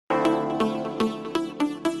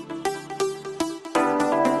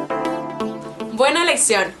Buena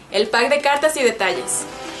elección, el pack de cartas y detalles.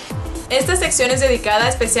 Esta sección es dedicada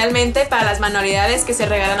especialmente para las manualidades que se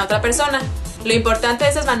regalan a otra persona. Lo importante de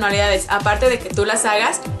estas manualidades, aparte de que tú las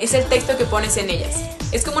hagas, es el texto que pones en ellas.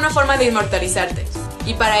 Es como una forma de inmortalizarte.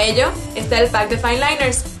 Y para ello está el pack de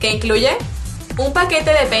FINELINERS, que incluye un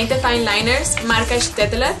paquete de 20 FINELINERS marca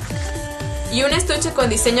Stettler y un estuche con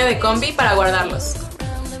diseño de combi para guardarlos.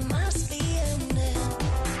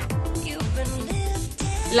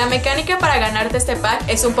 La mecánica para ganarte este pack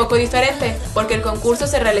es un poco diferente, porque el concurso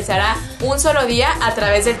se realizará un solo día a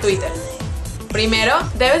través del Twitter. Primero,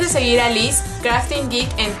 debes de seguir a Liz Craftingeek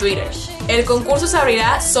en Twitter. El concurso se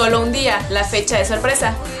abrirá solo un día, la fecha de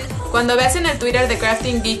sorpresa. Cuando veas en el Twitter de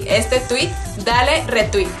Craftingeek este tweet, dale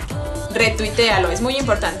retweet. Retuitealo, es muy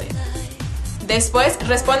importante. Después,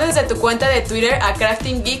 responde desde tu cuenta de Twitter a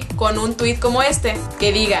Craftingeek con un tweet como este,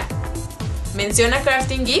 que diga: menciona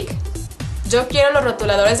Craftingeek, yo quiero los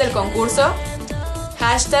rotuladores del concurso,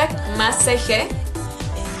 hashtag másCG,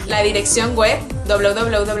 la dirección web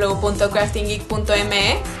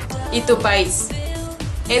www.craftingeek.me y tu país.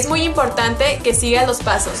 Es muy importante que sigas los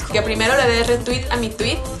pasos, que primero le des retweet a mi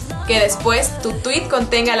tweet, que después tu tweet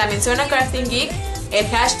contenga la mención a Craftingeek, el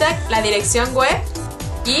hashtag, la dirección web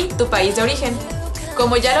y tu país de origen.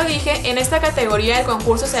 Como ya lo dije, en esta categoría el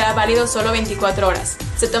concurso será válido solo 24 horas.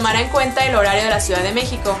 Se tomará en cuenta el horario de la Ciudad de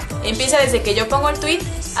México. Empieza desde que yo pongo el tweet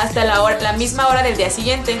hasta la misma hora del día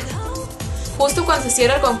siguiente. Justo cuando se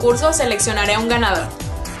cierre el concurso seleccionaré un ganador.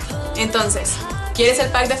 Entonces, ¿quieres el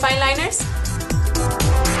pack de FINELINERS?